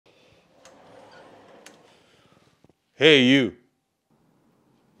Hey, you.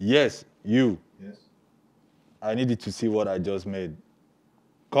 Yes, you. Yes. I need you to see what I just made.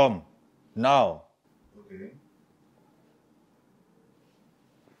 Come, now. Okay.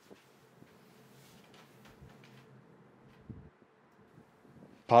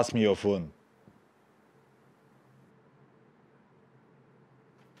 Pass me your phone.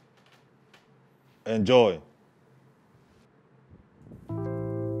 Enjoy.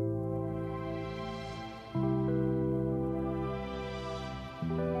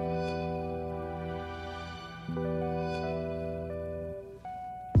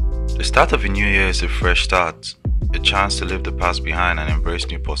 The start of a new year is a fresh start, a chance to leave the past behind and embrace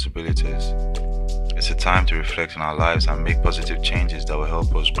new possibilities. It's a time to reflect on our lives and make positive changes that will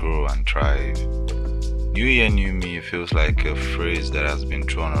help us grow and thrive. New Year, New Me feels like a phrase that has been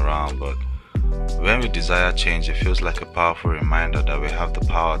thrown around, but when we desire change, it feels like a powerful reminder that we have the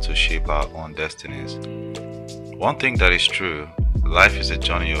power to shape our own destinies. One thing that is true, life is a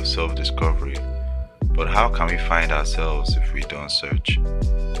journey of self discovery. But how can we find ourselves if we don't search?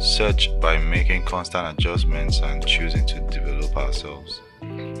 Search by making constant adjustments and choosing to develop ourselves.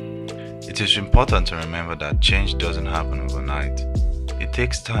 It is important to remember that change doesn't happen overnight. It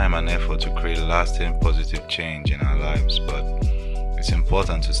takes time and effort to create lasting positive change in our lives, but it's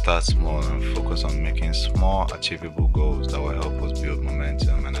important to start small and focus on making small, achievable goals that will help us build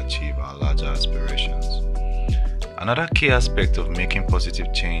momentum and achieve our larger aspirations. Another key aspect of making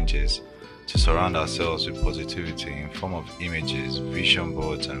positive changes to surround ourselves with positivity in form of images, vision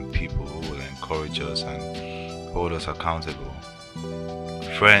boards, and people who will encourage us and hold us accountable.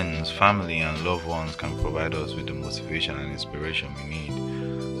 Friends, family, and loved ones can provide us with the motivation and inspiration we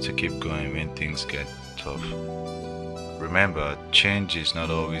need to keep going when things get tough. Remember, change is not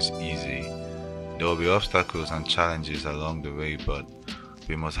always easy. There will be obstacles and challenges along the way, but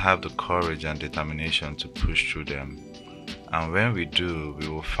we must have the courage and determination to push through them. And when we do, we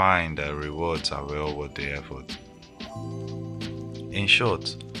will find that rewards are well worth the effort. In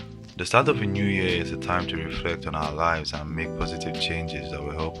short, the start of a new year is a time to reflect on our lives and make positive changes that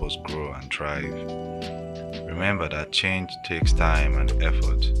will help us grow and thrive. Remember that change takes time and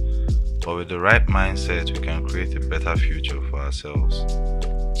effort, but with the right mindset, we can create a better future for ourselves.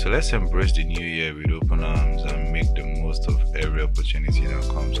 So let's embrace the new year with open arms and make the most of every opportunity that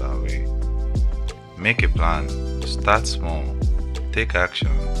comes our way. Make a plan, start small, take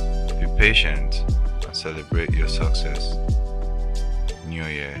action, be patient, and celebrate your success. New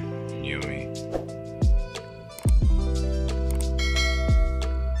Year, New Me.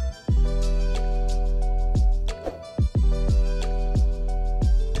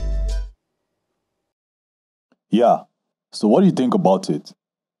 Yeah. So what do you think about it?